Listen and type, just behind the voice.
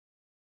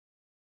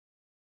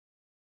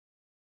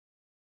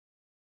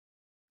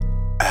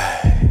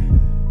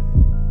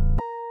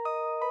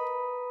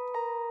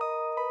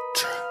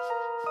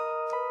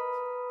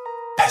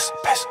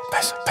peso,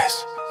 peso,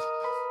 peso.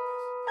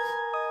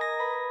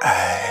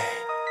 Ay.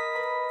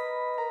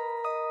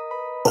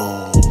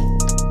 Oh.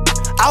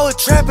 I was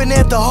trapping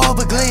at the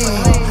Harbor Gleam.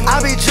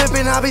 I be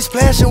dripping, I be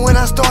splashing when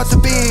I start to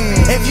beam.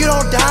 If you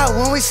don't die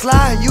when we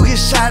slide, you get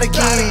shot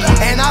again.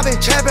 And I been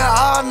trapping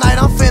all night,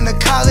 I'm finna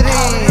call it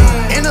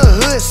in the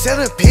hood,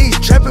 7 piece,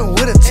 trapping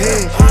with a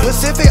tag.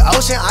 Pacific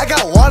Ocean, I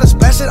got water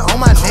splashing on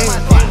my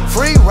neck.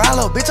 Free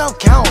Rallo, bitch, I'm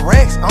counting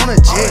racks on a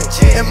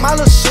jet. And my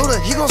little shooter,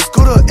 he gon'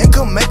 scoot up and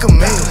come make a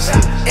mess.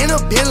 In a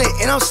Billy,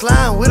 and I'm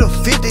sliding with a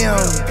 50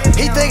 on it.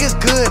 He think it's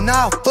good,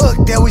 nah, fuck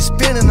that, we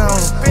spinning on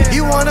it.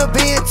 You wanna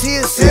be in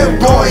TSL,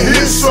 boy,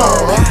 his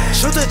song.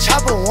 Shoot the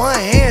chopper, one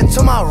hand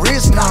to my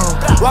wrist now.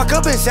 Walk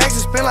up in sacks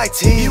and spin like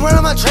T. You run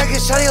on my track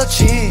and shot your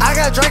chin. I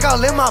got Drake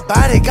all in my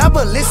body, got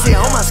Balenciaga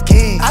on my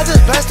skin. I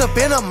just passed up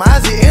in a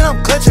Mozzie and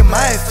I'm clutching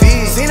my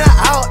feet. Seen her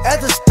out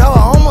at the store,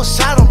 I almost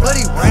shot him,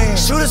 bloody rain.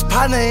 Shoot his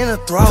partner in the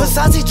throat.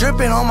 Versace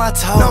dripping on my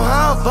toe. Know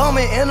how I'm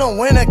bumming in the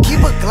winter, keep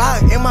a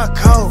Glock in my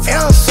coat. And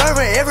I'm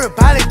serving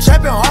everybody,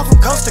 trapping hard from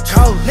coast to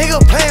coast.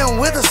 Nigga playing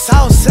with the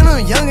sauce, send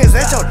them youngins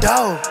at your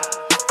door.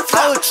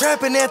 I was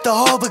trapping at the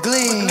Harbor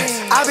Gleam.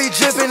 I be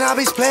dripping, I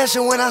be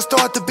splashing when I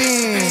start to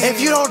beam.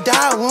 If you don't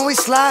die when we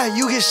slide,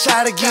 you get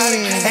shot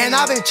again. And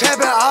I been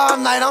trapping all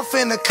night, I'm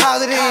finna call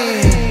it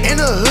in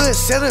the hood,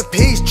 7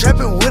 piece,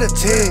 trapping with a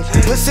tag.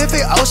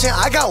 Pacific Ocean,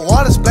 I got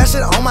water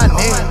splashing on my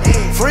neck.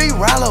 Free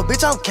Rallo,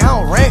 bitch, I'm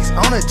counting racks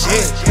on a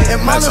jet.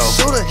 And my little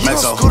shooter, he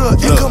gon' scoot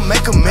up and come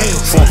make a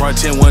mess. 4 front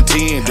 10,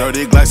 110,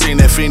 dirty Glocks ain't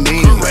that finish.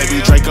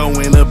 Baby Draco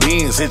in the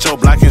Benz, hit your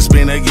block and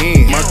spin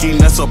again. Monkey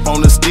nuts up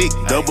on the stick,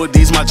 double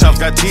D's, my chops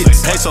got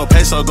tits. Peso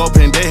Peso, go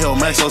pendejo,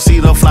 Maxo see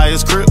the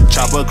flyers crib.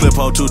 Chopper clip,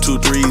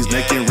 223s,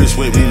 neck and wrist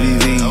with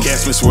VVV.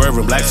 Catch me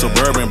swerving, black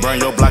Suburban, burn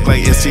your block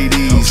like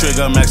STDs.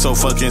 Trigger Maxo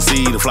fucking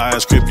see, the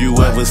flyers crib you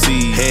ever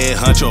see. Head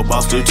huncho,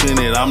 boss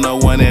lieutenant, I'm the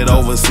one that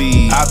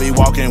oversees. I be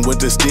walking with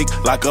the stick,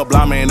 like a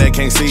blind man that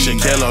can't see.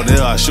 Shaquille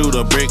there, I shoot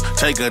a brick,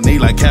 take a knee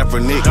like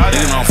Kaepernick.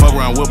 Nigga don't fuck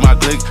around with my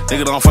clique,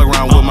 nigga don't fuck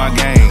around with my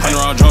gang. 100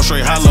 round drum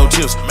straight hollow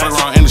tips, fuck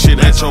around in the shit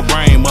at your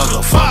brain,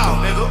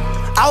 motherfucker.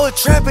 I was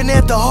trapping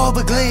at the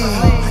Harbor Gleam.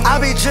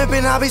 I be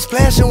dripping, I be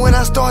splashing when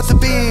I start to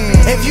beam.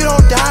 If you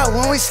don't die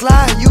when we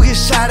slide, you get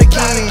shot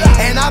again.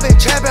 And I been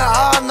trapping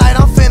all night,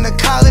 I'm finna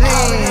call it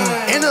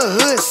in the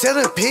hood,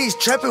 7 piece,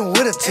 trapping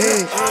with a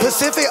tag.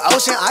 Pacific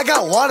Ocean, I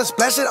got water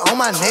splashing on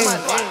my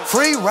neck.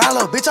 Free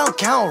Rallo, bitch, I'm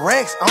counting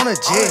racks on a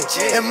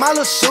jet. And my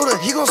little shooter,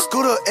 he gon'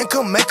 scoot up and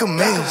come make a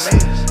mess.